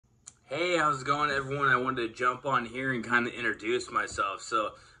Hey, how's it going, everyone? I wanted to jump on here and kind of introduce myself.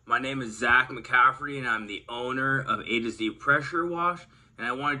 So, my name is Zach McCafferty, and I'm the owner of A to Z Pressure Wash. And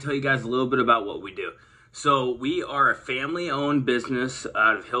I want to tell you guys a little bit about what we do. So, we are a family owned business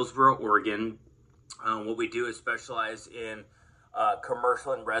out of Hillsboro, Oregon. What we do is specialize in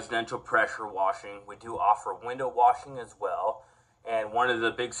commercial and residential pressure washing. We do offer window washing as well. And one of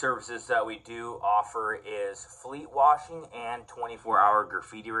the big services that we do offer is fleet washing and 24-hour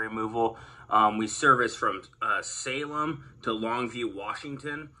graffiti removal. We service from Salem to Longview,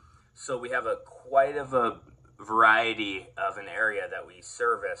 Washington. So we have quite of a variety of an area that we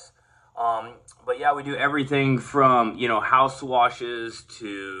service. But yeah, we do everything from, house washes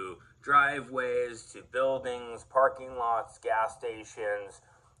to driveways to buildings, parking lots, gas stations.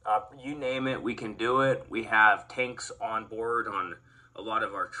 You name it, we can do it. We have tanks on board on a lot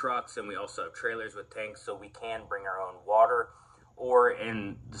of our trucks, and we also have trailers with tanks, so we can bring our own water. Or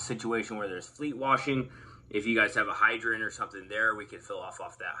in the situation where there's fleet washing, if you guys have a hydrant or something there, we can fill off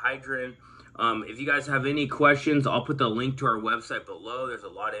that hydrant. If you guys have any questions, I'll put the link to our website below. There's a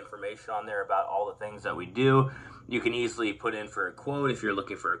lot of information on there about all the things that we do. You can easily put in for a quote if you're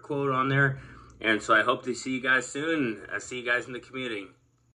looking for a quote on there. And so I hope to see you guys soon. I'll see you guys in the community.